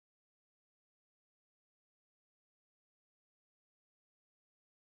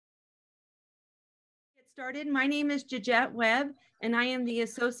Started. My name is Georgette Webb, and I am the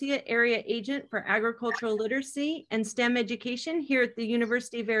Associate Area Agent for Agricultural Literacy and STEM Education here at the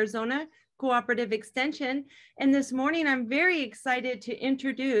University of Arizona Cooperative Extension. And this morning, I'm very excited to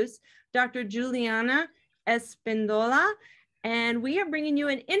introduce Dr. Juliana Espindola, and we are bringing you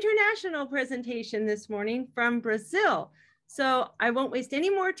an international presentation this morning from Brazil. So I won't waste any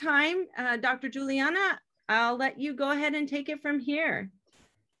more time. Dr. Juliana, I'll let you go ahead and take it from here.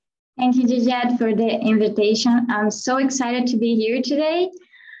 Thank you, Georgette, for the invitation. I'm so excited to be here today.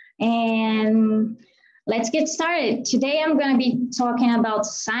 And let's get started. Today, I'm going to be talking about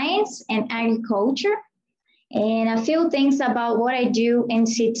science and agriculture and a few things about what I do in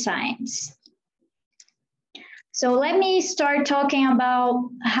seed science. So let me start talking about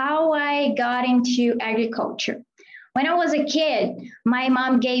how I got into agriculture. When I was a kid, my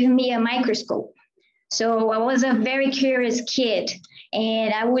mom gave me a microscope. So I was a very curious kid,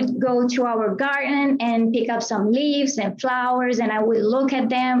 and I would go to our garden and pick up some leaves and flowers, and I would look at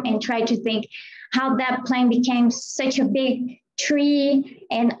them and try to think how that plant became such a big tree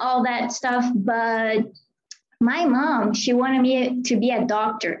and all that stuff. But my mom, she wanted me to be a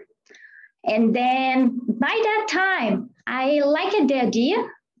doctor. And then by that time, I liked the idea,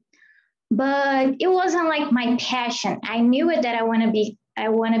 but it wasn't like my passion. I knew it that I want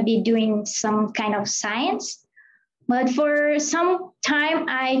to be doing some kind of science. But for some time,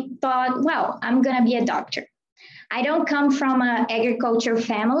 I thought, well, I'm going to be a doctor. I don't come from an agriculture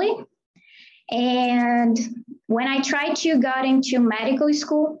family. And when I tried to get into medical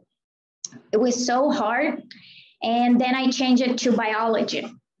school, it was so hard. And then I changed it to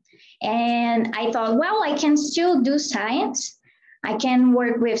biology. And I thought, well, I can still do science. I can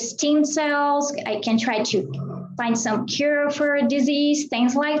work with stem cells. I can try to find some cure for a disease,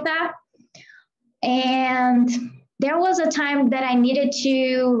 things like that. And there was a time that I needed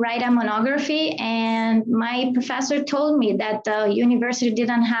to write a monography, and my professor told me that the university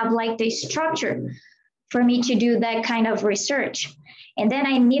didn't have like the structure for me to do that kind of research. And then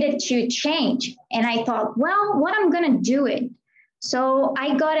I needed to change. And I thought, well, what I'm going to do it. So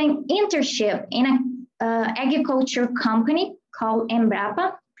I got an internship in an agriculture company called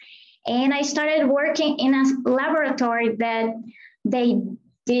Embrapa. And I started working in a laboratory that they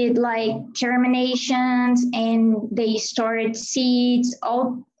did like germinations, and they stored seeds,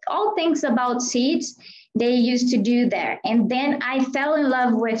 all things about seeds they used to do there. And then I fell in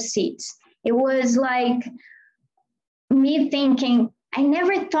love with seeds. It was like me thinking, I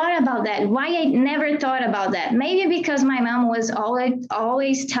never thought about that. Why I never thought about that? Maybe because my mom was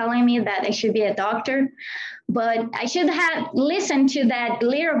always telling me that I should be a doctor, but I should have listened to that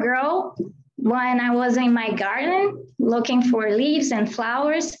little girl when I was in my garden looking for leaves and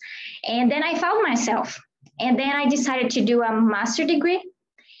flowers. And then I found myself. And then I decided to do a master's degree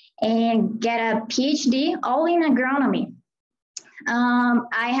and get a PhD, all in agronomy.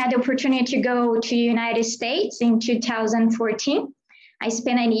 I had the opportunity to go to the United States in 2014. I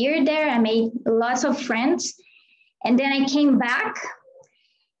spent a year there. I made lots of friends. And then I came back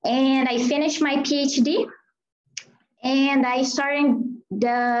and I finished my PhD. And I started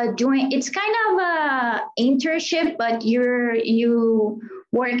doing, it's kind of a internship, but you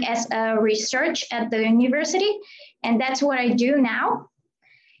work as a research at the university. And that's what I do now.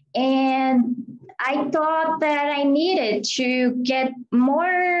 And I thought that I needed to get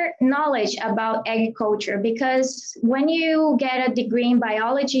more knowledge about agriculture, because when you get a degree in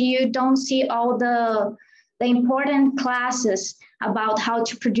biology, you don't see all the important classes about how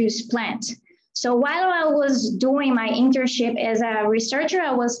to produce plants. So while I was doing my internship as a researcher,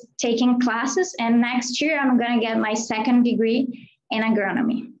 I was taking classes, and next year I'm going to get my second degree in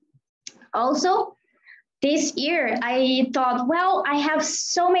agronomy. Also, this year, I thought, well, I have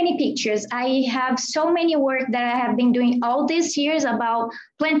so many pictures. I have so many work that I have been doing all these years about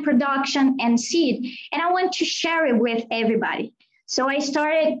plant production and seed, and I want to share it with everybody. So I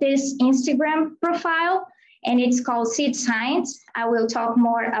started this Instagram profile, and it's called Seed Science. I will talk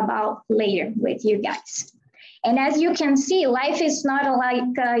more about later with you guys. And as you can see, life is not like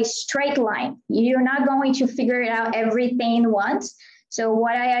a straight line. You're not going to figure out everything once. So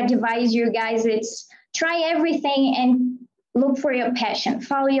what I advise you guys is try everything and look for your passion,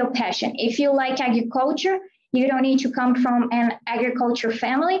 follow your passion. If you like agriculture, you don't need to come from an agriculture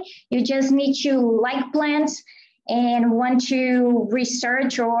family. You just need to like plants and want to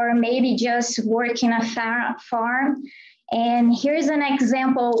research or maybe just work in a farm. And here's an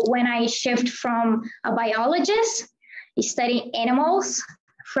example when I shift from a biologist studying animals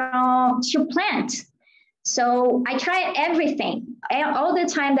to plants. So I tried everything. All the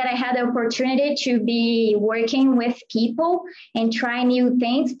time that I had the opportunity to be working with people and try new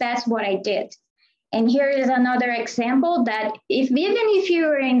things, that's what I did. And here is another example that even if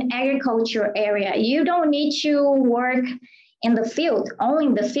you're in agriculture area, you don't need to work in the field, only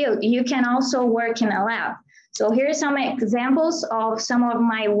in the field. You can also work in a lab. So here's some examples of some of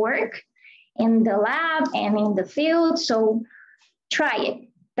my work in the lab and in the field. So try it.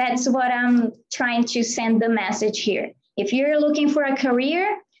 That's what I'm trying to send the message here. If you're looking for a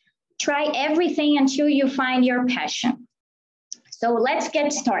career, try everything until you find your passion. So let's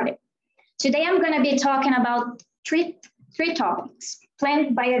get started. Today, I'm going to be talking about three topics: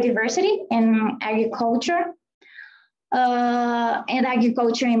 plant biodiversity and agriculture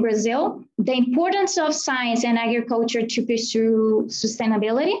in Brazil, the importance of science and agriculture to pursue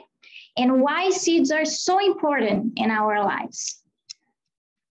sustainability, and why seeds are so important in our lives.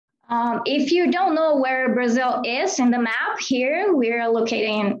 If you don't know where Brazil is in the map, here we're located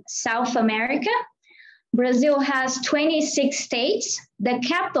in South America. Brazil has 26 states. The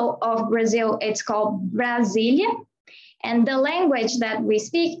capital of Brazil, it's called Brasilia, and the language that we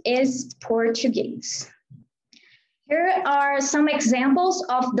speak is Portuguese. Here are some examples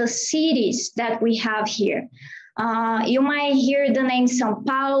of the cities that we have here. You might hear the name São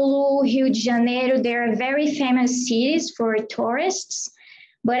Paulo, Rio de Janeiro. They're very famous cities for tourists.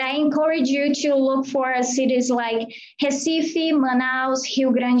 But I encourage you to look for cities like Recife, Manaus, Rio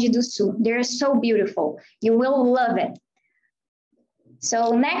Grande do Sul. They're so beautiful. You will love it.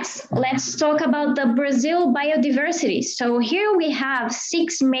 So next, let's talk about the Brazil biodiversity. So here we have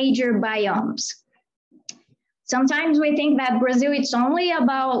 6 major biomes. Sometimes we think that Brazil, it's only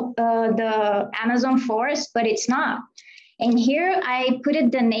about the Amazon forest, but it's not. And here I put it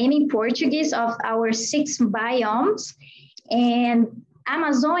the name in Portuguese of our 6 biomes. And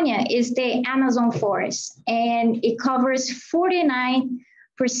Amazonia is the Amazon forest, and it covers 49%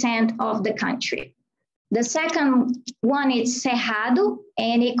 of the country. The second one is Cerrado,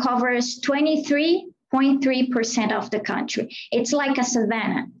 and it covers 23.3% of the country. It's like a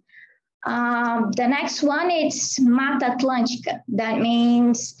savanna. The next one is Mata Atlântica. That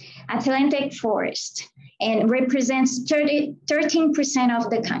means Atlantic forest, and represents 13% of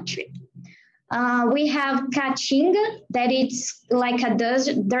the country. We have Caatinga, that it's like a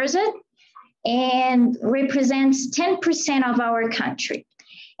desert and represents 10% of our country.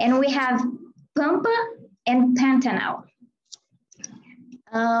 And we have Pampa and Pantanal.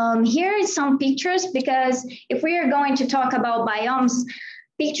 Here is some pictures, because if we are going to talk about biomes,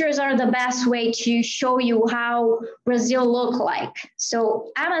 pictures are the best way to show you how Brazil look like.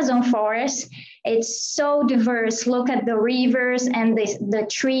 So Amazon forest, it's so diverse. Look at the rivers and the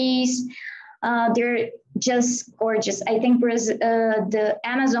trees. They're just gorgeous. I think the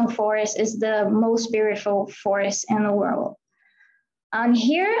Amazon forest is the most beautiful forest in the world.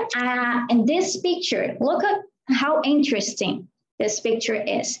 Here, in this picture, look at how interesting this picture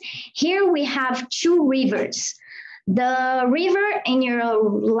is. Here we have 2 rivers. The river in your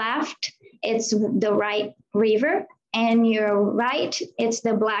left, it's the right river, and your right, it's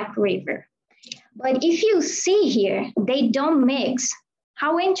the black river. But if you see here, they don't mix.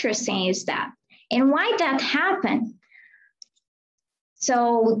 How interesting is that? And why that happened?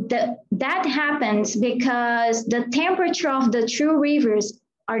 So that happens because the temperature of the 2 rivers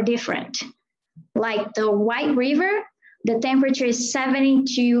are different. Like the White River, the temperature is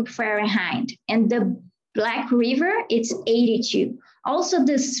 72 Fahrenheit, and the Black River, it's 82. Also,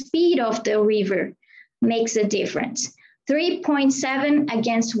 the speed of the river makes a difference. 3.7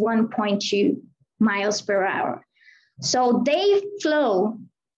 against 1.2 miles per hour. So they flow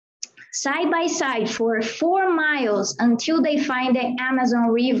side by side for 4 miles until they find the Amazon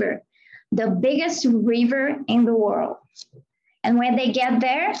River, the biggest river in the world. And when they get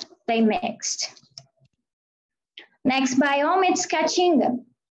there, they mixed. Next biome, it's Caatinga.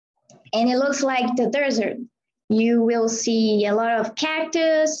 And it looks like the desert. You will see a lot of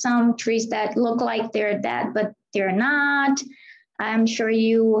cactus, some trees that look like they're dead, but they're not. I'm sure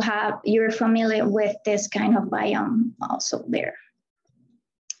you're familiar with this kind of biome also there.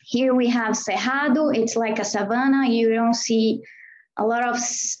 Here we have Cerrado. It's like a savanna. You don't see a lot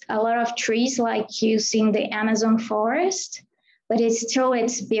of trees like you see in the Amazon forest, but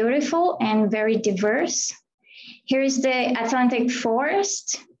it's beautiful and very diverse. Here's the Atlantic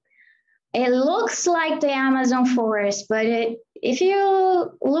forest. It looks like the Amazon forest, but if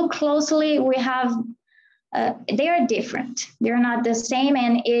you look closely, we have they are different. They're not the same,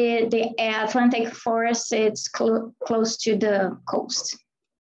 and the Atlantic forest, it's close to the coast.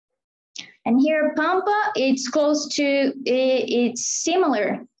 And here, Pampa, it's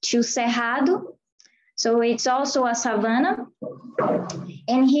similar to Cerrado. So it's also a savanna.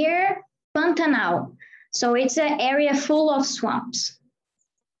 And here, Pantanal. So it's an area full of swamps.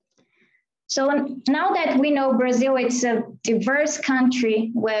 So now that we know Brazil, it's a diverse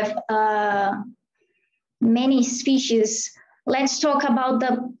country with many species, let's talk about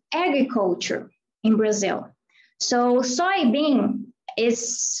the agriculture in Brazil. So soybean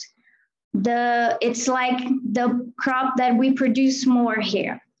is it's like the crop that we produce more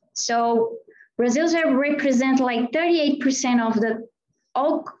here. So Brazil represents like 38% of the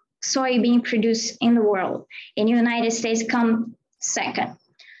all soybean produced in the world, and the United States come second.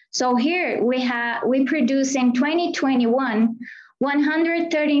 So here we produce in 2021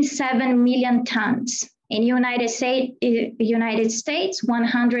 137 million tons. In United States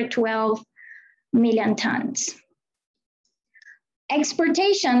 112 million tons.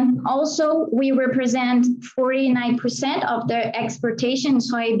 Exportation, also we represent 49% of the exportation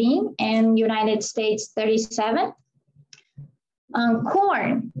soybean, and United States 37%.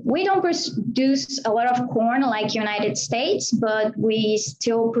 Corn, we don't produce a lot of corn like United States, but we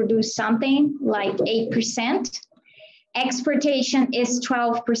still produce something like 8%. Exportation is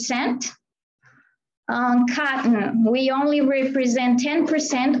 12%. Cotton, we only represent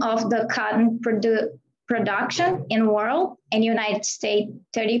 10% of the cotton production in the world, and United States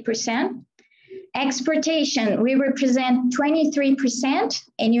 30%. Exportation, we represent 23%,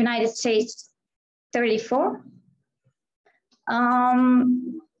 in United States 34%.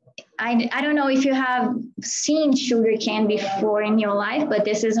 I don't know if you have seen sugarcane before in your life, but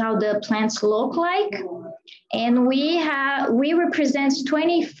this is how the plants look like. And we represent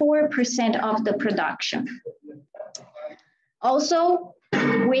 24% of the production. Also,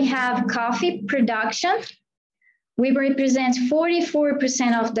 we have coffee production. We represent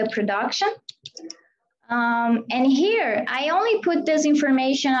 44% of the production. And here, I only put this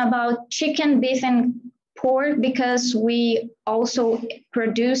information about chicken, beef, and pork because we also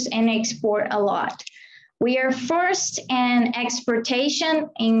produce and export a lot. We are first in exportation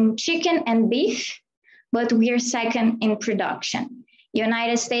in chicken and beef, but we are second in production.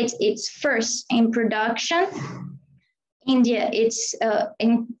 United States, it's first in production. India, it's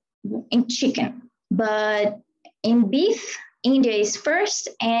in chicken, but in beef, India is first,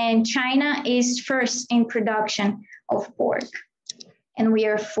 and China is first in production of pork, and we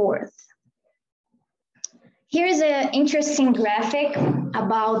are fourth. Here's an interesting graphic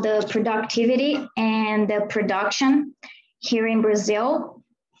about the productivity and the production here in Brazil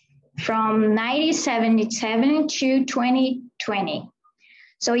from 1977 to 2020.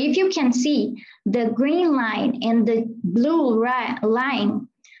 So if you can see, the green line and the blue line,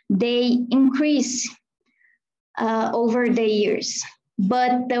 they increase over the years.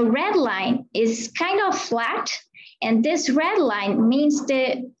 But the red line is kind of flat, and this red line means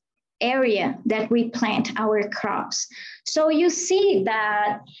the area that we plant our crops. So you see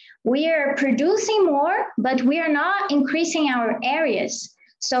that we are producing more, but we are not increasing our areas.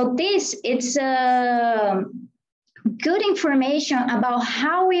 So it's good information about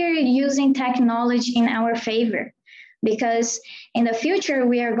how we are using technology in our favor, because in the future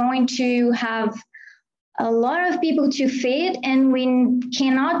we are going to have a lot of people to feed, and we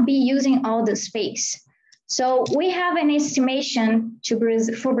cannot be using all the space. So we have an estimation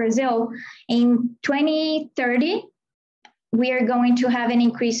for Brazil in 2030, we are going to have an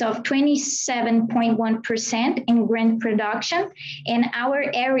increase of 27.1% in grain production, and our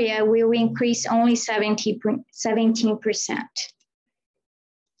area will increase only 17%.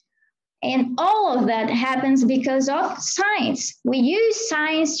 And all of that happens because of science. We use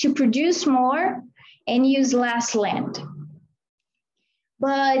science to produce more and use less land.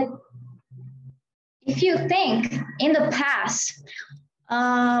 But if you think in the past,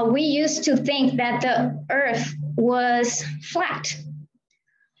 we used to think that the earth was flat.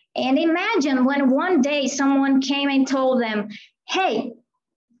 And imagine when one day someone came and told them, hey,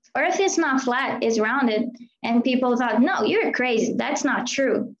 earth is not flat, it's rounded. And people thought, no, you're crazy, that's not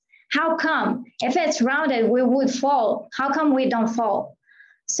true. How come? If it's rounded, we would fall. How come we don't fall?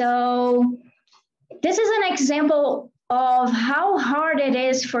 So this is an example of how hard it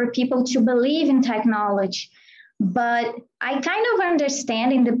is for people to believe in technology. But I kind of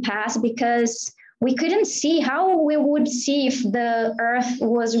understand in the past because we couldn't see how we would see if the earth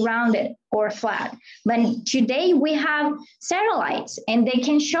was rounded or flat. But today we have satellites and they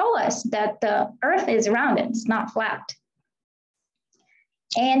can show us that the earth is rounded, it's not flat.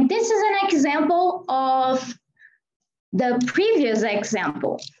 And this is an example of the previous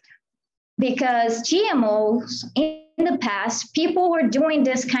example, because GMOs in the past, people were doing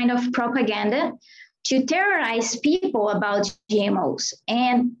this kind of propaganda to terrorize people about GMOs.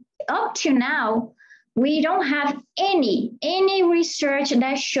 And up to now, we don't have any research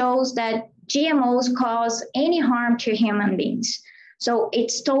that shows that GMOs cause any harm to human beings. So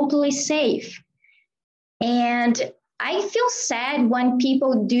it's totally safe. And I feel sad when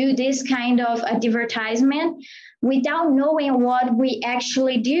people do this kind of advertisement without knowing what we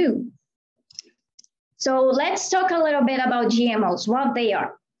actually do. So let's talk a little bit about GMOs, what they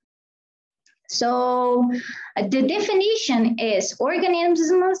are. So the definition is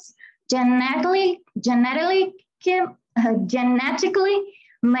organisms genetically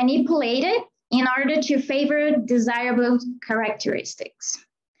manipulated in order to favor desirable characteristics.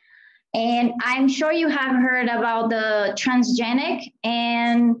 And I'm sure you have heard about the transgenic,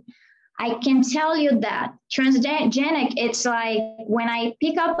 and I can tell you that transgenic, it's like when I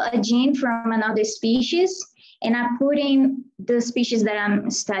pick up a gene from another species and I put in the species that I'm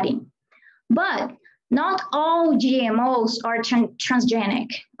studying. But not all GMOs are transgenic,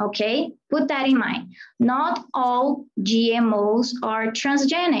 okay? Put that in mind. Not all GMOs are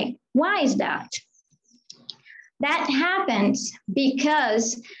transgenic. Why is that? That happens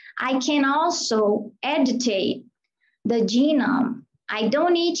because I can also editate the genome. I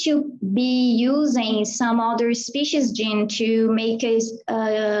don't need to be using some other species gene to make a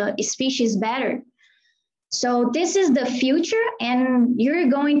species better. So this is the future, and you're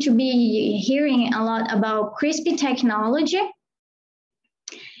going to be hearing a lot about CRISPR technology.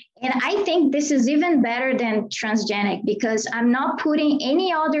 And I think this is even better than transgenic because I'm not putting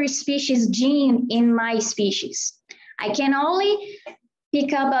any other species gene in my species. I can only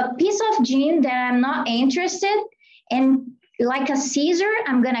pick up a piece of gene that I'm not interested in, and like a scissor,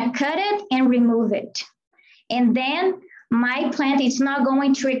 I'm gonna cut it and remove it. And then my plant is not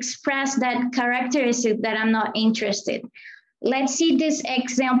going to express that characteristic that I'm not interested. Let's see this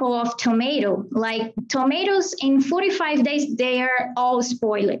example of tomato. Like tomatoes in 45 days, they are all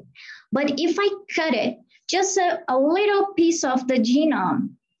spoiled. But if I cut it, just a little piece of the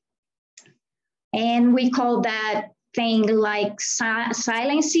genome, and we call that thing like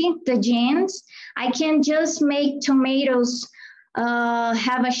silencing the genes, I can just make tomatoes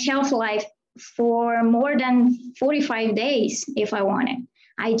have a shelf life for more than 45 days if I want it.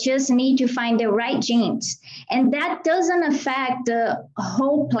 I just need to find the right genes. And that doesn't affect the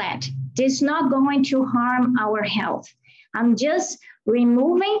whole plant. It's not going to harm our health. I'm just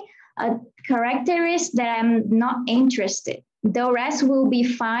removing a characteristic that I'm not interested. The rest will be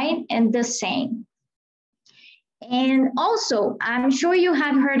fine and the same. And also, I'm sure you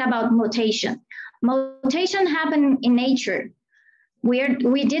have heard about mutation. Mutation happen in nature.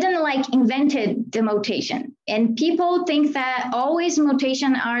 We didn't like invented the mutation, and people think that always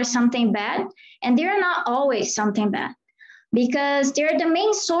mutation are something bad, and they're not always something bad because they're the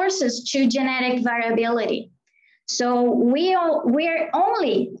main sources to genetic variability. So we're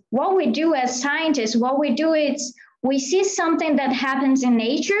only, what we do as scientists, what we do is we see something that happens in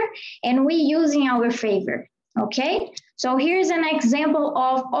nature and we use in our favor, okay? So here's an example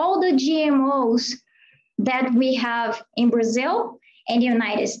of all the GMOs that we have in Brazil and the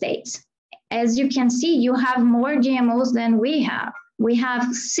United States. As you can see, you have more GMOs than we have. We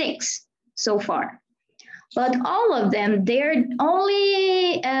have 6 so far. But all of them, they're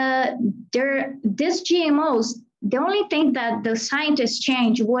only, these GMOs, the only thing that the scientists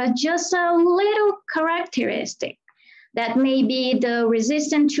changed was just a little characteristic that may be the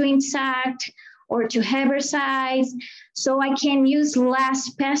resistant to insect or to herbicides, so I can use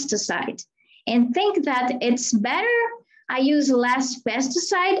less pesticide. And think that it's better I use less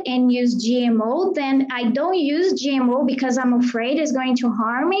pesticide and use GMO than I don't use GMO because I'm afraid it's going to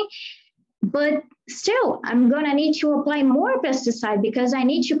harm me. But still, I'm gonna need to apply more pesticide because I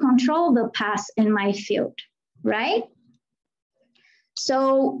need to control the pests in my field, right?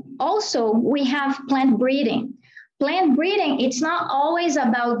 So also we have plant breeding. Plant breeding, it's not always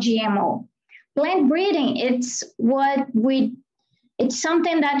about GMO. Plant breeding, it's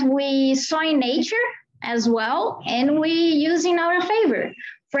something that we saw in nature as well, and we use in our favor.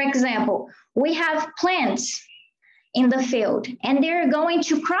 For example, we have plants in the field, and they're going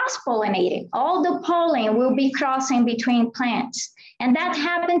to cross-pollinate it. All the pollen will be crossing between plants, and that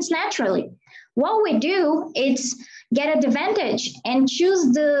happens naturally. What we do is get an advantage and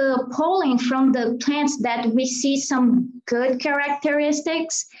choose the pollen from the plants that we see some good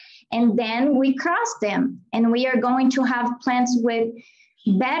characteristics, and then we cross them, and we are going to have plants with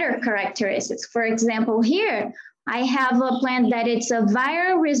better characteristics. For example, here, I have a plant that it's a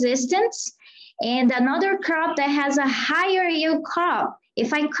viral resistance and another crop that has a higher yield crop.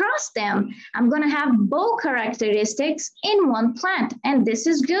 If I cross them, I'm gonna have both characteristics in one plant. And this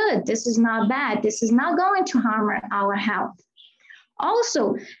is good, this is not bad. This is not going to harm our health.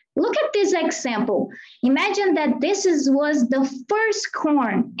 Also, look at this example. Imagine that this was the first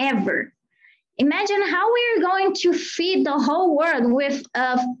corn ever. Imagine how we're going to feed the whole world with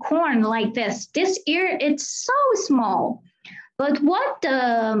corn like this. This ear, it's so small. But what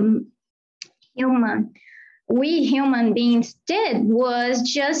the we human beings did was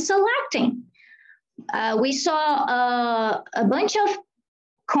just selecting. We saw a bunch of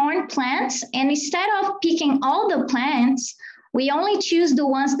corn plants, and instead of picking all the plants, we only choose the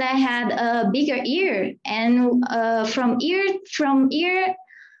ones that had a bigger ear, and from ear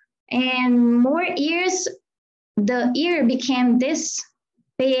and more ears, the ear became this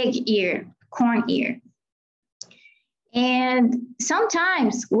big ear, corn ear. And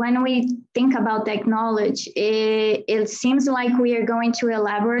sometimes when we think about technology, it seems like we are going to a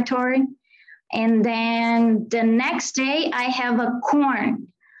laboratory, and then the next day I have a corn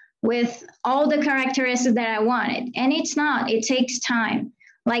with all the characteristics that I wanted. And it's not, it takes time.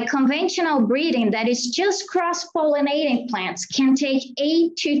 Like conventional breeding that is just cross-pollinating plants can take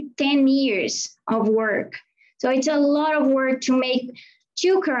 8 to 10 years of work. So it's a lot of work to make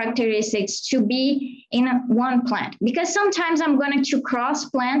two characteristics to be in one plant. Because sometimes I'm going to cross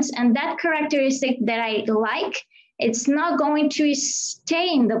plants and that characteristic that I like, it's not going to stay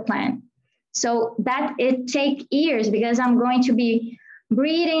in the plant. So that it takes years because I'm going to be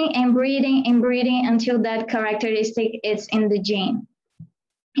breeding and breeding and breeding until that characteristic is in the gene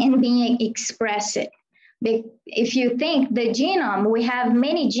and being expressed. If you think the genome, we have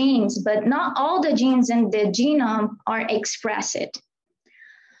many genes, but not all the genes in the genome are expressed.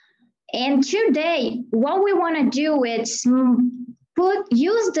 And today, what we want to do is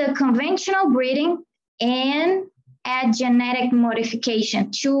use the conventional breeding and add genetic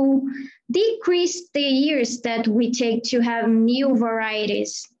modification to decrease the years that we take to have new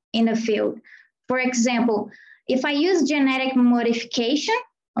varieties in the field. For example, if I use genetic modification,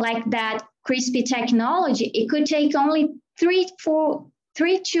 like that CRISPR technology, it could take only 3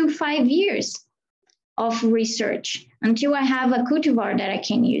 to 5 years of research until I have a cultivar that I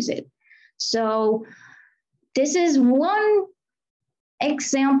can use it. So this is one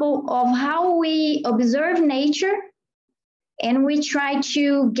example of how we observe nature and we try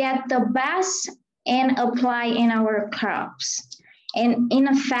to get the best and apply in our crops and in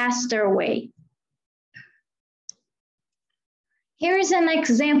a faster way. Here is an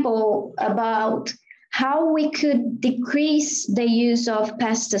example about how we could decrease the use of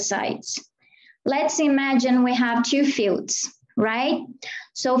pesticides. Let's imagine we have 2 fields, right?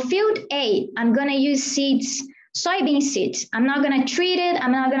 So field A, I'm gonna use seeds, soybean seeds. I'm not gonna treat it,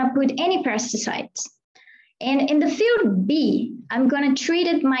 I'm not gonna put any pesticides. And in the field B, I'm gonna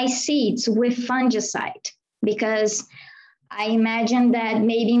treat my seeds with fungicide because I imagine that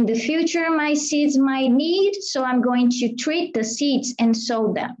maybe in the future my seeds might need, so I'm going to treat the seeds and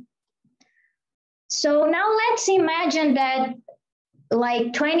sow them. So now let's imagine that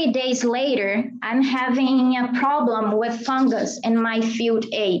like 20 days later, I'm having a problem with fungus in my field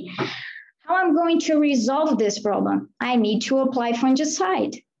A. How I'm going to resolve this problem? I need to apply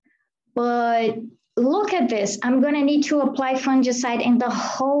fungicide. But look at this, I'm gonna need to apply fungicide in the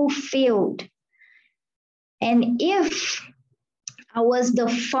whole field. And if I was the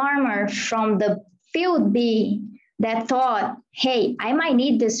farmer from the field B that thought, hey, I might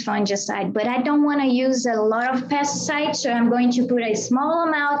need this fungicide, but I don't want to use a lot of pesticides, so I'm going to put a small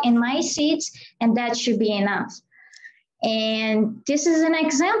amount in my seeds, and that should be enough. And this is an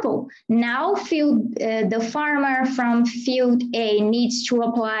example. Now the farmer from field A needs to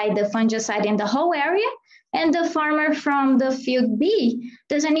apply the fungicide in the whole area, and the farmer from the field B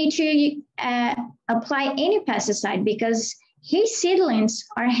doesn't need to apply any pesticide because his seedlings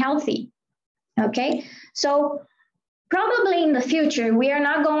are healthy, okay? So probably in the future, we are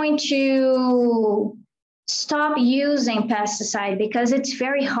not going to stop using pesticide because it's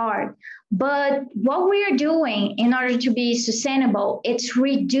very hard. But what we are doing in order to be sustainable, it's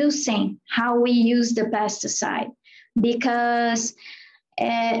reducing how we use the pesticide because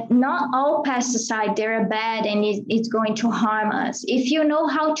not all pesticides, they're bad and it's going to harm us. If you know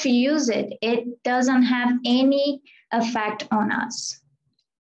how to use it, it doesn't have any effect on us.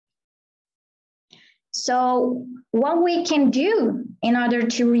 So what we can do in order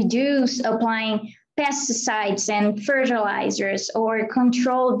to reduce applying pesticides and fertilizers or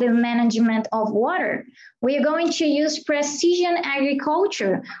control the management of water, we are going to use precision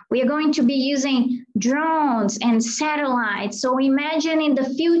agriculture. We are going to be using drones and satellites. So imagine in the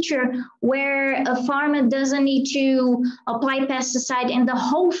future where a farmer doesn't need to apply pesticide in the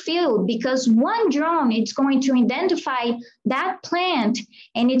whole field because one drone is going to identify that plant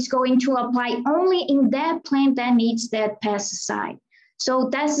and it's going to apply only in that plant that needs that pesticide.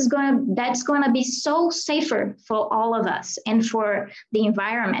 So that's going to be so safer for all of us and for the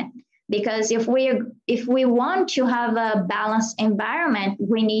environment because if we want to have a balanced environment,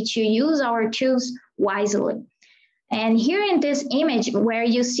 we need to use our tools wisely. And here in this image where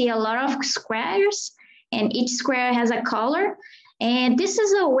you see a lot of squares and each square has a color, and this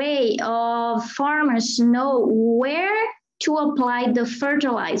is a way of farmers know where to apply the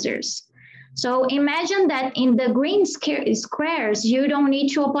fertilizers. So imagine that in the green squares, you don't need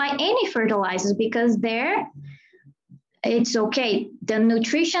to apply any fertilizers because there it's okay. The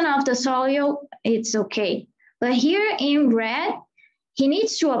nutrition of the soil, it's okay. But here in red, he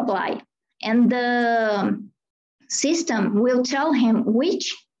needs to apply, and the system will tell him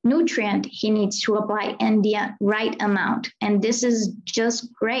which nutrient he needs to apply and the right amount. And this is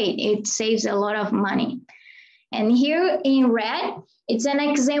just great. It saves a lot of money. And here in red, it's an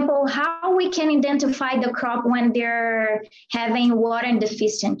example how we can identify the crop when they're having water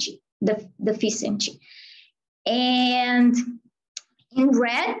deficiency. And in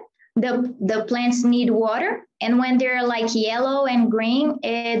red, the plants need water. And when they're like yellow and green,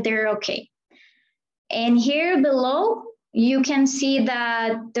 they're okay. And here below, you can see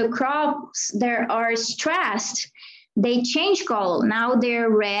that the crops that are stressed, they change color. Now they're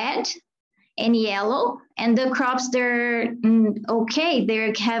red and yellow, and the crops they're okay,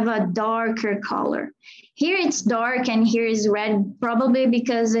 they have a darker color. Here it's dark and here is red, probably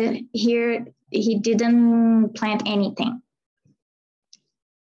because here he didn't plant anything.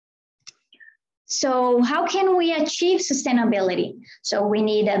 So how can we achieve sustainability? So we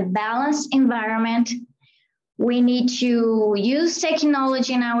need a balanced environment. We need to use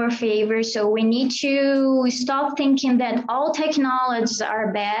technology in our favor. So we need to stop thinking that all technologies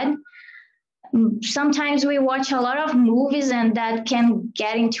are bad. Sometimes we watch a lot of movies and that can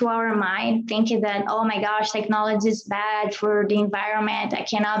get into our mind thinking that, oh my gosh, technology is bad for the environment. I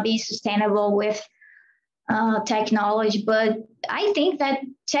cannot be sustainable with technology. But I think that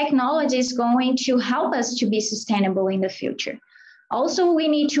technology is going to help us to be sustainable in the future. Also, we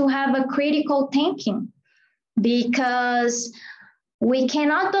need to have a critical thinking because we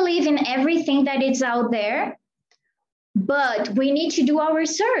cannot believe in everything that is out there, but we need to do our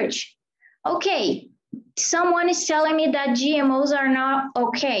research. Okay, someone is telling me that GMOs are not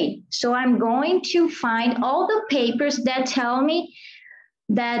okay. So I'm going to find all the papers that tell me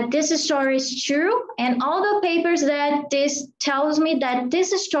that this story is true and all the papers that this tells me that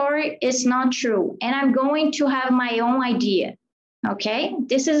this story is not true. And I'm going to have my own idea. Okay,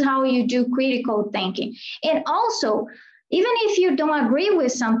 this is how you do critical thinking. And also, even if you don't agree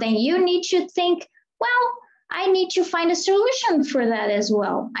with something, you need to think, well, I need to find a solution for that as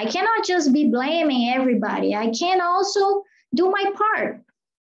well. I cannot just be blaming everybody. I can also do my part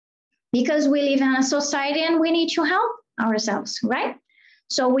because we live in a society and we need to help ourselves, right?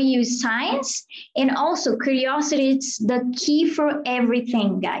 So we use science and also curiosity. It's the key for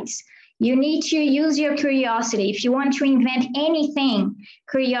everything, guys. You need to use your curiosity. If you want to invent anything,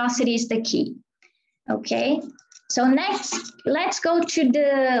 curiosity is the key, okay? So next, let's go to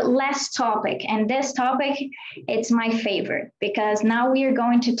the last topic. And this topic, it's my favorite because now we are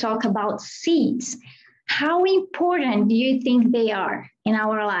going to talk about seeds. How important do you think they are in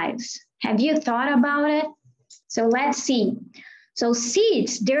our lives? Have you thought about it? So let's see. So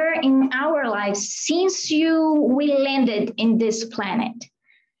seeds, they're in our lives since we landed in this planet.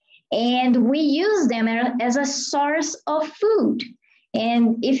 And we use them as a source of food.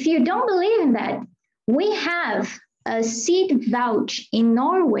 And if you don't believe in that, we have a seed vault in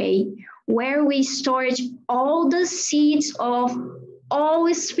Norway where we store all the seeds of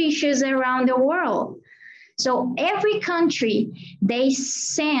all species around the world. So every country, they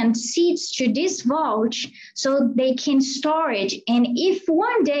send seeds to this vault so they can store it. And if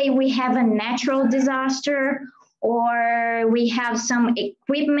one day we have a natural disaster or we have some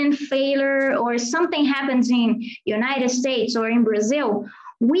equipment failure or something happens in United States or in Brazil,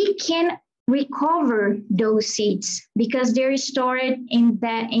 we can recover those seeds because they're stored in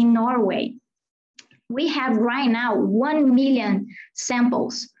Norway. We have right now 1 million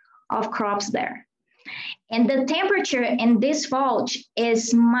samples of crops there. And the temperature in this vault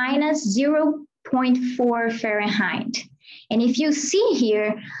is minus 0.4 Fahrenheit. And if you see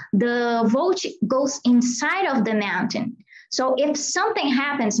here, the vault goes inside of the mountain. So if something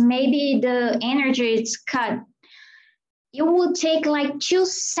happens, maybe the energy is cut, it will take like 2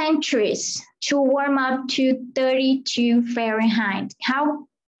 centuries to warm up to 32 Fahrenheit. How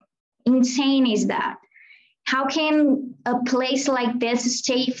insane is that? How can a place like this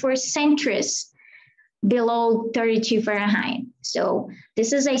stay for centuries below 32 Fahrenheit? So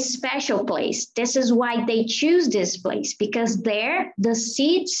this is a special place. This is why they choose this place, because there the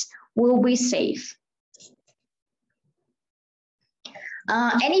seeds will be safe.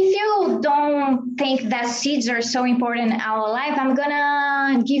 And if you don't think that seeds are so important in our life, I'm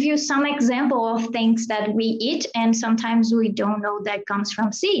gonna give you some example of things that we eat and sometimes we don't know that comes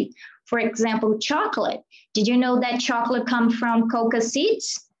from seed. For example, chocolate. Did you know that chocolate comes from cocoa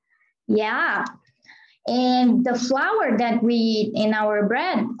seeds? Yeah. And the flour that we eat in our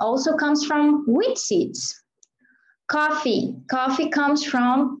bread also comes from wheat seeds. Coffee comes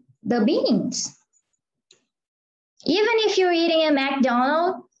from the beans. Even if you're eating a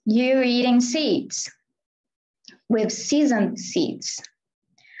McDonald's, you're eating seeds with seasoned seeds.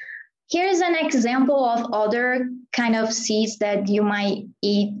 Here's an example of other kind of seeds that you might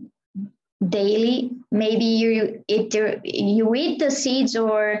eat daily. Maybe you eat the seeds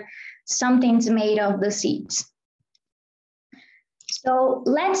or something's made of the seeds. So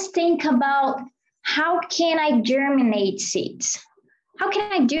let's think about how can I germinate seeds? How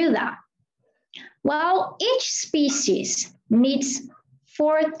can I do that? Well, each species needs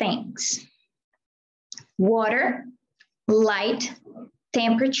 4 things: water, light,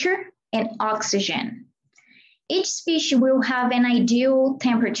 temperature, and oxygen. Each species will have an ideal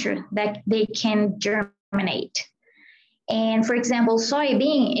temperature that they can germinate. And for example,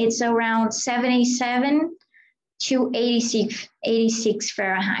 soybean, it's around 77 to 86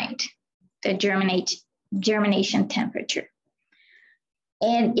 Fahrenheit, the germination temperature.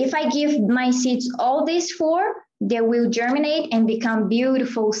 And if I give my seeds all these 4, they will germinate and become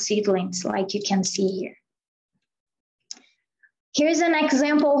beautiful seedlings like you can see here. Here's an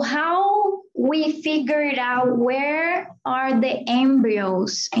example how we figured out where are the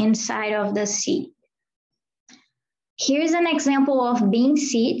embryos inside of the seed. Here's an example of bean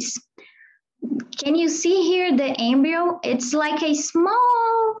seeds. Can you see here the embryo? It's like a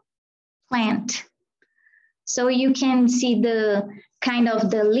small plant. So you can see the kind of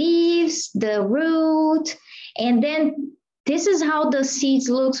the leaves, the root, and then this is how the seeds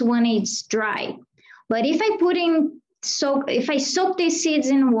looks when it's dry. But if I soak these seeds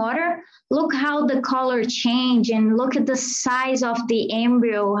in water, look how the color change and look at the size of the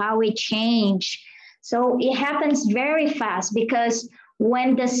embryo, how it changed. So it happens very fast because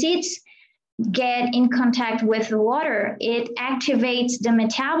when the seeds get in contact with the water, it activates the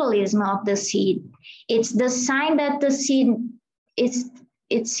metabolism of the seed. It's the sign that the seed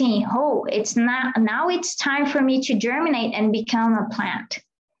it's saying, oh, it's not, now it's time for me to germinate and become a plant.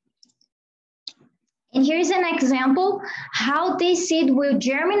 And here's an example how this seed will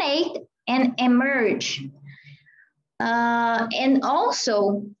germinate and emerge. And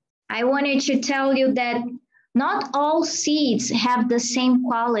also, I wanted to tell you that not all seeds have the same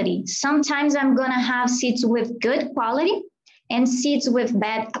quality. Sometimes I'm gonna have seeds with good quality and seeds with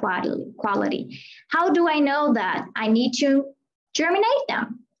bad quality. How do I know that? I need to germinate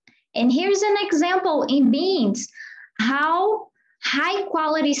them. And here's an example in beans, how high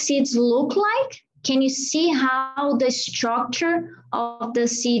quality seeds look like. Can you see how the structure of the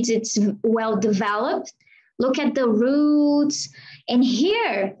seeds it's well developed? Look at the roots. And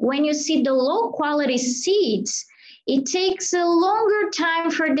here, when you see the low quality seeds, it takes a longer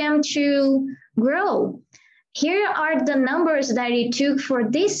time for them to grow. Here are the numbers that it took for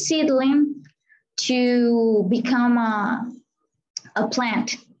this seedling to become a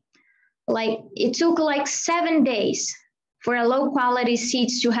plant. Like it took like 7 days for a low quality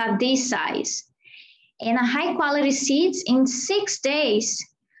seeds to have this size. And a high quality seeds in 6 days,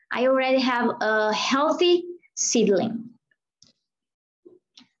 I already have a healthy seedling.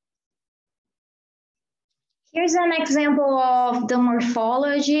 Here's an example of the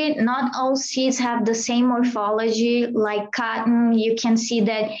morphology. Not all seeds have the same morphology. Like cotton, you can see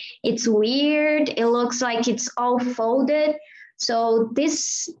that it's weird. It looks like it's all folded. So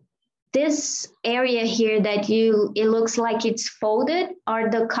this area here that it looks like it's folded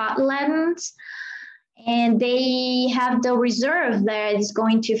are the cotyledons. And they have the reserve that is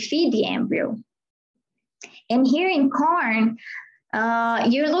going to feed the embryo. And here in corn,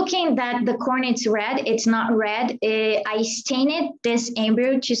 you're looking that the corn is red. It's not red. I stained this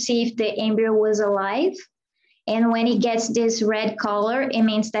embryo to see if the embryo was alive. And when it gets this red color, it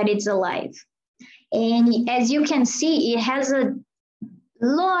means that it's alive. And as you can see, it has a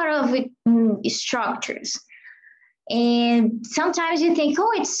lot of structures. And sometimes you think,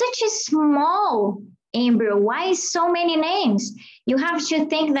 oh, it's such a small embryo. Why so many names? You have to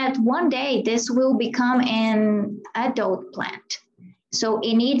think that one day this will become an adult plant. So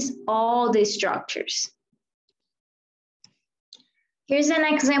it needs all the structures. Here's an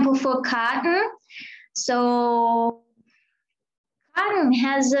example for cotton. So cotton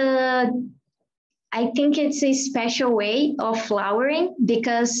has I think it's a special way of flowering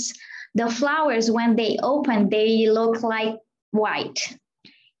because the flowers, when they open, they look like white.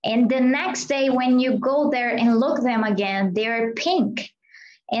 And the next day when you go there and look them again, they're pink.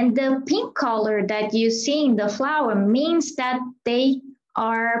 And the pink color that you see in the flower means that they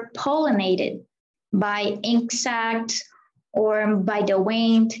are pollinated by insects or by the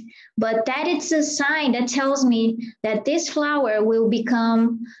wind. But that is a sign that tells me that this flower will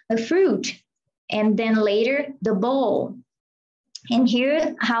become a fruit and then later the bowl. And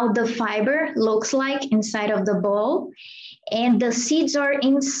here how the fiber looks like inside of the bowl, and the seeds are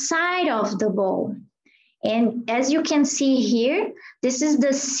inside of the bowl. And as you can see here, this is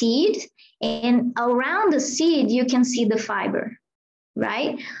the seed, and around the seed you can see the fiber,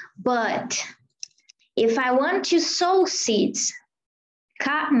 right? But if I want to sow seeds,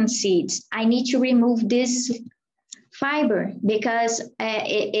 cotton seeds, I need to remove this fiber because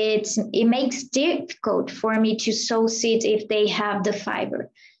it makes difficult for me to sow seeds if they have the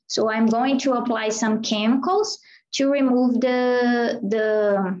fiber. So I'm going to apply some chemicals to remove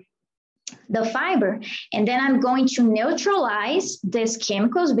the fiber. And then I'm going to neutralize these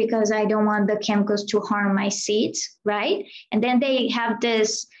chemicals because I don't want the chemicals to harm my seeds, right? And then they have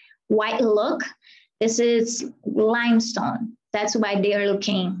this white look. This is limestone. That's why they're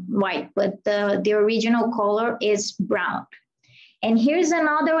looking white, but the original color is brown. And here's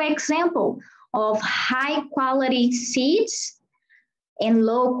another example of high quality seeds and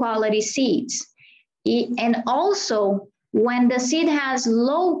low quality seeds. And also, when the seed has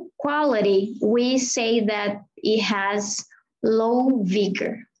low quality, we say that it has low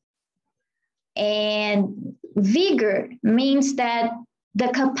vigor. And vigor means that the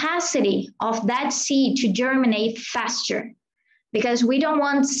capacity of that seed to germinate faster, because we don't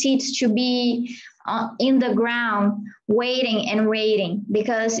want seeds to be in the ground waiting and waiting,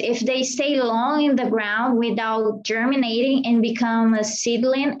 because if they stay long in the ground without germinating and become a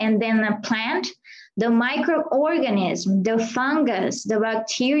seedling and then a plant, the microorganism, the fungus, the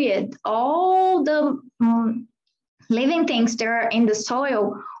bacteria, all the living things that are in the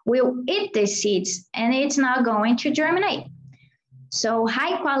soil will eat the seeds and it's not going to germinate. So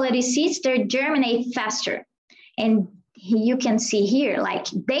high quality seeds, they germinate faster. And you can see here, like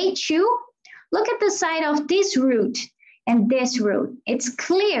they chew, look at the side of this root and this root. It's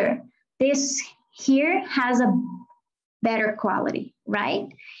clear this here has a better quality, right?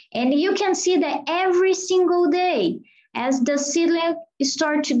 And you can see that every single day as the seedling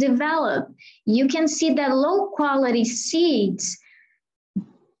start to develop, you can see that low quality seeds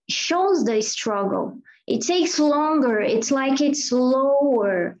shows the struggle. It takes longer, it's like it's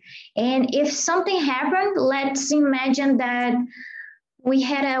slower. And if something happened, let's imagine that we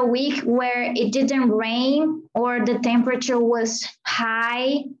had a week where it didn't rain or the temperature was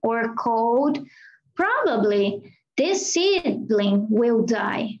high or cold, probably this seedling will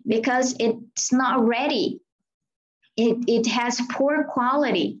die because it's not ready. It has poor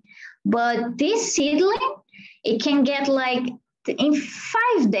quality. But this seedling, it can get like in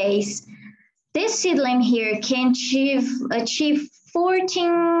 5 days, this seedling here can achieve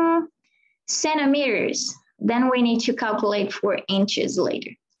 14 centimeters. Then we need to calculate 4 inches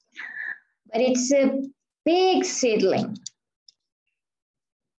later. But it's a big seedling.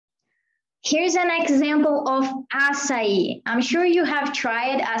 Here's an example of acai. I'm sure you have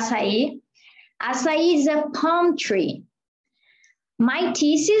tried acai. Acai is a palm tree. My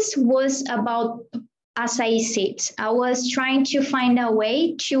thesis was about acai seeds. I was trying to find a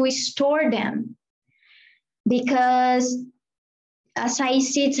way to store them because acai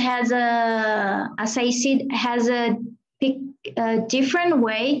seed has a different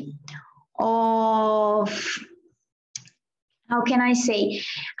way of, how can I say?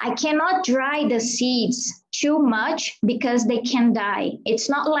 I cannot dry the seeds too much because they can die. It's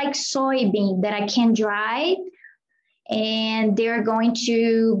not like soybean that I can dry and they're going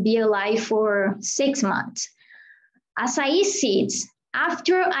to be alive for 6 months. Acai seeds,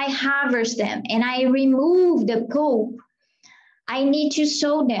 after I harvest them and I remove the pulp, I need to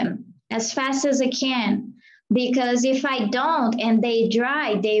sow them as fast as I can because if I don't and they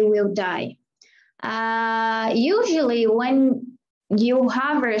dry, they will die. Usually when you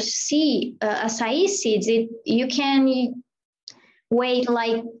harvest acai seeds, you can wait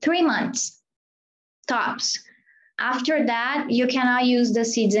like 3 months tops. After that, you cannot use the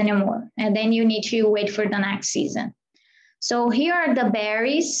seeds anymore. And then you need to wait for the next season. So here are the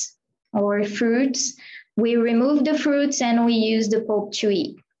berries or fruits. We remove the fruits and we use the pulp to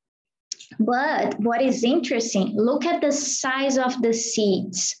eat. But what is interesting, look at the size of the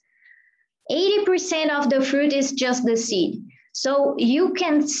seeds. 80% of the fruit is just the seed. So you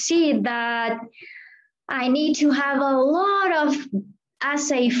can see that I need to have a lot of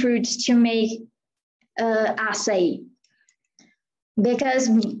acai fruits to make acai. Because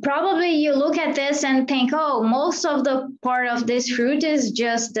probably you look at this and think, oh, most of the part of this fruit is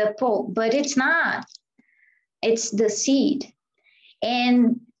just the pulp, but it's not. It's the seed.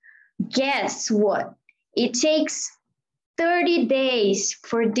 And guess what? It takes 30 days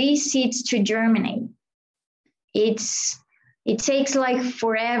for these seeds to germinate. It takes like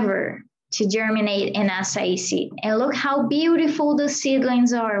forever to germinate an acai seed. And look how beautiful the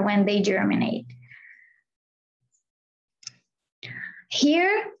seedlings are when they germinate.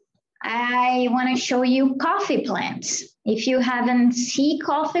 Here, I want to show you coffee plants. If you haven't seen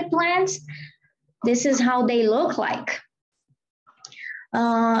coffee plants, this is how they look like.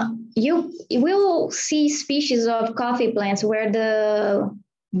 You will see species of coffee plants where the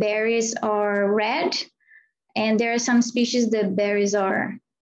berries are red, and there are some species the berries are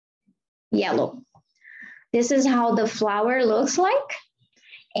yellow. This is how the flower looks like.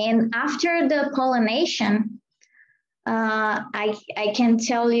 And after the pollination, I can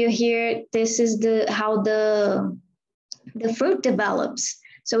tell you here, this is how the fruit develops.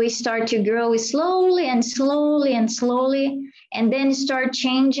 So we start to grow slowly and slowly and slowly, and then start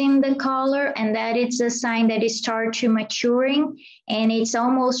changing the color, and that is a sign that it starts to maturing and it's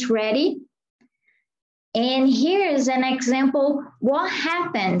almost ready. And here is an example what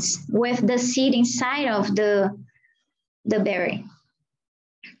happens with the seed inside of the berry.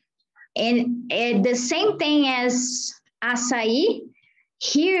 And the same thing as acai,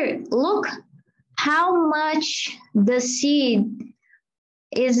 here, look how much the seed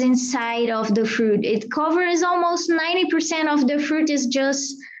is inside of the fruit. It covers almost 90% of the fruit is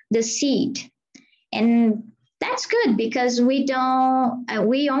just the seed. And that's good because we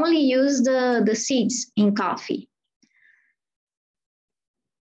only use the seeds in coffee.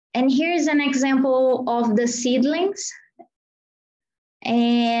 And here's an example of the seedlings.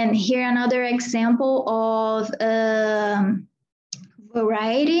 And here another example of a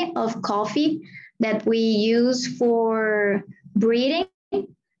variety of coffee that we use for breeding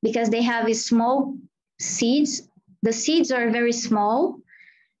because they have small seeds. The seeds are very small.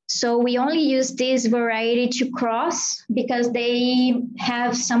 So we only use this variety to cross because they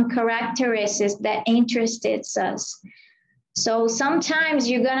have some characteristics that interests us. So sometimes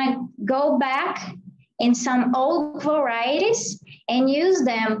you're gonna go back in some old varieties and use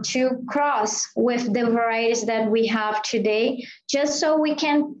them to cross with the varieties that we have today, just so we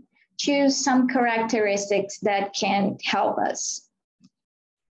can choose some characteristics that can help us.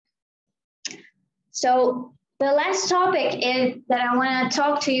 So the last topic that I want to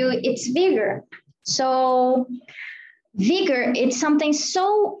talk to you, it's vigor. So vigor, it's something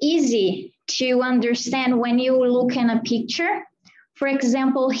so easy to understand when you look in a picture. For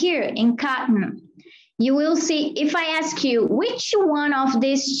example, here in cotton, you will see, if I ask you, which one of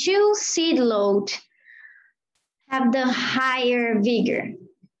these two seed loads have the higher vigor?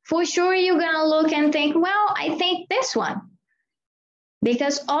 For sure, you're gonna look and think, well, I think this one.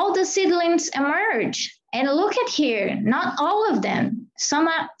 Because all the seedlings emerge. And look at here, not all of them. Some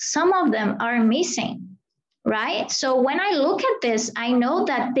of them are missing, right? So when I look at this, I know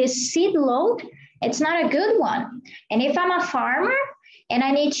that this seed load, it's not a good one. And if I'm a farmer and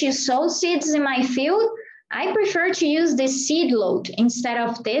I need to sow seeds in my field, I prefer to use this seed load instead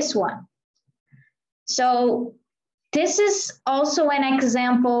of this one. So this is also an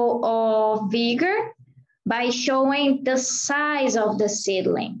example of vigor by showing the size of the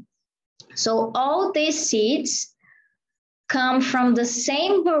seedling. So all these seeds come from the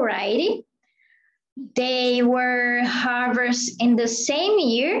same variety. They were harvested in the same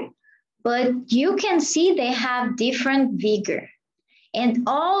year, but you can see they have different vigor. And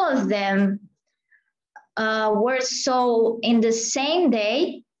all of them were sold in the same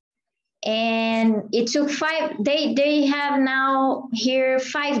day. And it took they have now here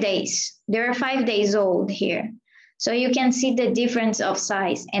 5 days. They're 5 days old here. So you can see the difference of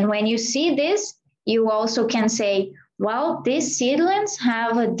size. And when you see this, you also can say, well, these seedlings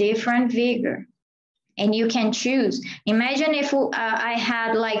have a different vigor. And you can choose. Imagine if I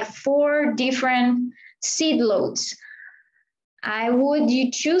had like 4 different seed loads. I would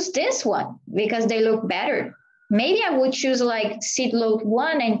choose this one because they look better. Maybe I would choose like seed load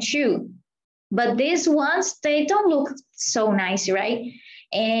 1 and 2. But these ones, they don't look so nice, right?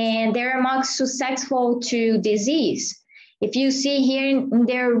 And they're more susceptible to disease. If you see here in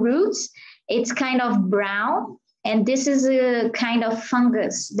their roots, it's kind of brown. And this is a kind of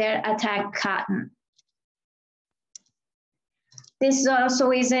fungus that attack cotton. This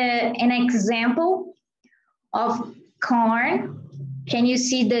also is an example of corn. Can you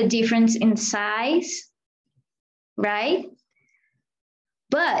see the difference in size, right?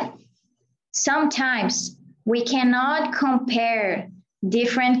 But sometimes we cannot compare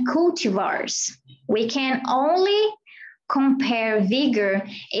different cultivars. We can only compare vigor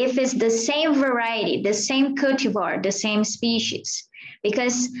if it's the same variety, the same cultivar, the same species.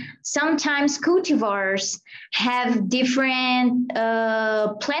 Because sometimes cultivars have different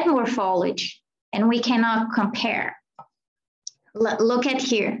plant morphology, and we cannot compare. Look at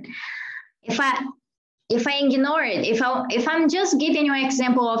here. If I ignore it, if I'm just giving you an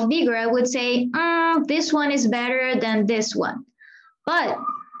example of vigor, I would say, this one is better than this one. But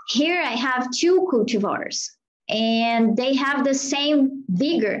here I have two cultivars, and they have the same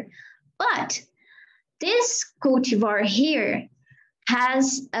vigor. But this cultivar here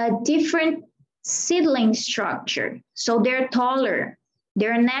has a different seedling structure. So they're taller.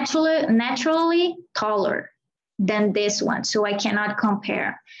 They're naturally taller than this one. So I cannot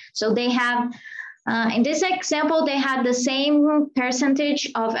compare. So they have, in this example, they had the same percentage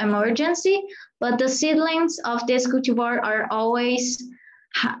of emergency, but the seedlings of this cultivar are always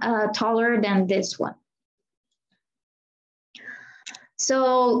taller than this one.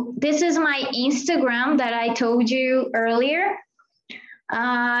 So this is my Instagram that I told you earlier.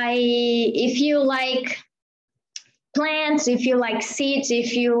 If you like plants, if you like seeds,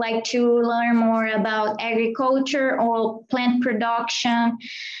 if you like to learn more about agriculture or plant production,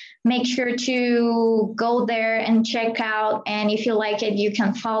 make sure to go there and check out. And if you like it, you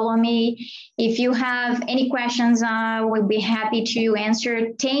can follow me. If you have any questions, I will be happy to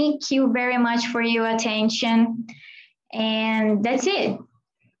answer. Thank you very much for your attention. And that's it.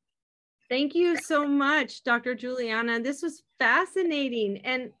 Thank you so much, Dr. Juliana. This was fascinating.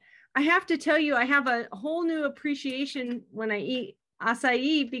 And I have to tell you, I have a whole new appreciation when I eat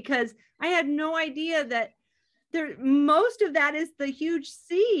acai, because I had no idea that most of that is the huge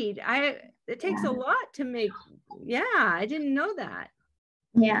seed. It takes a lot to make. Yeah, I didn't know that.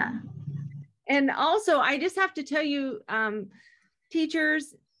 Yeah. And also, I just have to tell you,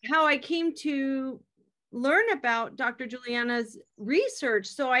 teachers, how I came to learn about Dr. Juliana's research.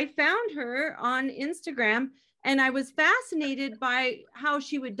 So I found her on Instagram, and I was fascinated by how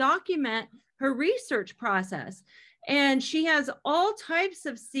she would document her research process. And she has all types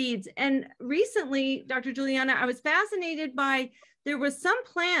of seeds. And recently, Dr. Juliana, I was fascinated by, there was some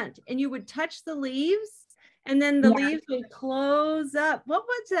plant and you would touch the leaves and then the leaves would close up. What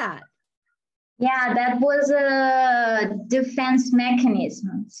was that? Yeah, that was a defense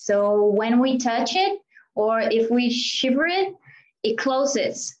mechanism. So when we touch it, or if we shiver it, it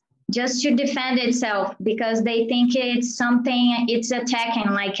closes just to defend itself, because they think it's something it's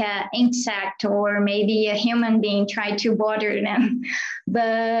attacking, like an insect or maybe a human being trying to bother them.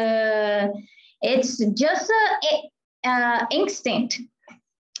 But it's just an instinct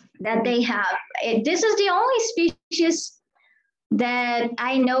that they have. This is the only species that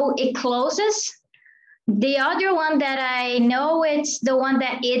I know it closes. The other one that I know, it's the one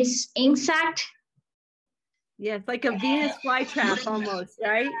that eats insect. Yeah, it's like a Venus flytrap almost,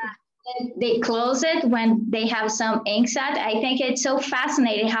 right? They close it when they have some insect. I think it's so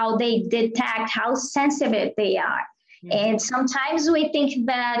fascinating how they detect how sensitive they are. Mm-hmm. And sometimes we think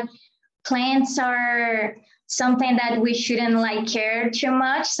that plants are something that we shouldn't like care too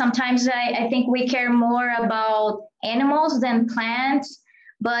much. Sometimes I think we care more about animals than plants,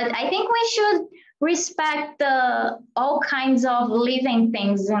 but I think we should respect all kinds of living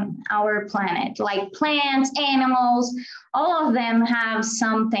things on our planet, like plants, animals, all of them have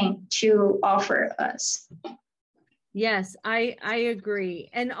something to offer us. Yes, I agree.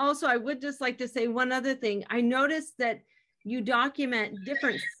 And also I would just like to say one other thing. I noticed that you document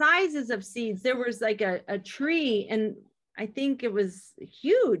different sizes of seeds. There was like a tree, and I think it was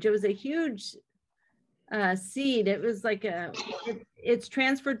huge. It was a huge seed. It was like it's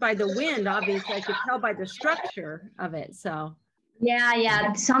transferred by the wind, obviously. I could tell by the structure of it. So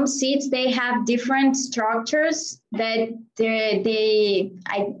yeah, some seeds, they have different structures that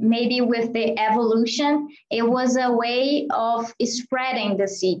maybe with the evolution, it was a way of spreading the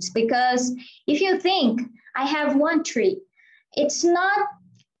seeds. Because if you think, I have one tree, it's not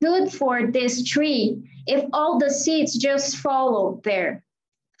good for this tree if all the seeds just follow that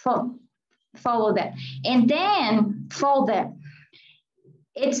and then fall there.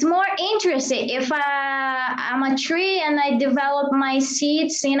 It's more interesting if I'm a tree and I develop my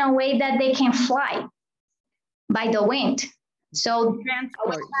seeds in a way that they can fly by the wind. So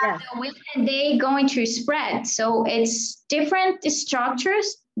transport, yes. The wind and they going to spread. So it's different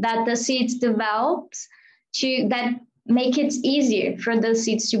structures that the seeds develop that make it easier for the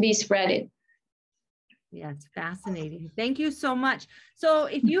seeds to be spreaded. Yeah, it's fascinating. Thank you so much. So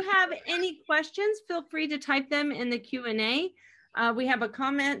if you have any questions, feel free to type them in the Q&A. We have a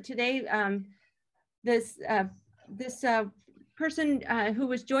comment today. this person who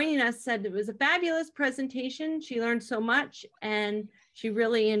was joining us said it was a fabulous presentation. She learned so much and she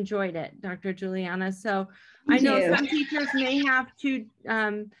really enjoyed it, Dr. Juliana. So I know some teachers may have to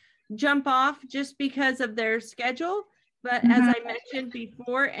jump off just because of their schedule, but as I mentioned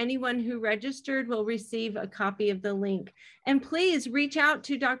before, anyone who registered will receive a copy of the link. And please reach out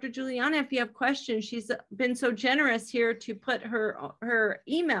to Dr. Juliana if you have questions. She's been so generous here to put her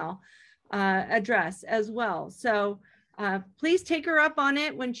email address as well. So please take her up on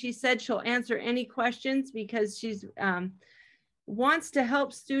it when she said she'll answer any questions, because she's wants to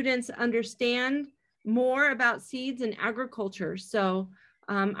help students understand more about seeds and agriculture. So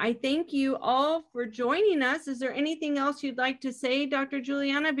I thank you all for joining us. Is there anything else you'd like to say, Dr.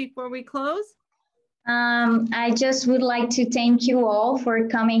 Juliana, before we close? I just would like to thank you all for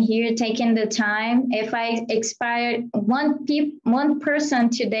coming here, taking the time. If I inspired one person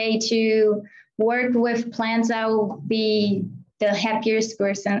today to work with plants, I will be the happiest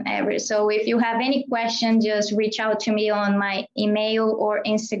person ever. So if you have any question, just reach out to me on my email or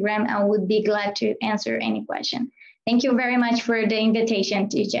Instagram. I would be glad to answer any question. Thank you very much for the invitation,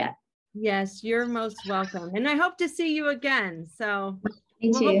 Juliet. Yes, you're most welcome. And I hope to see you again. So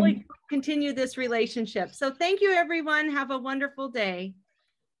Me too. we'll hopefully continue this relationship. So thank you, everyone. Have a wonderful day.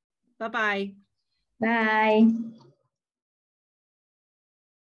 Bye-bye. Bye.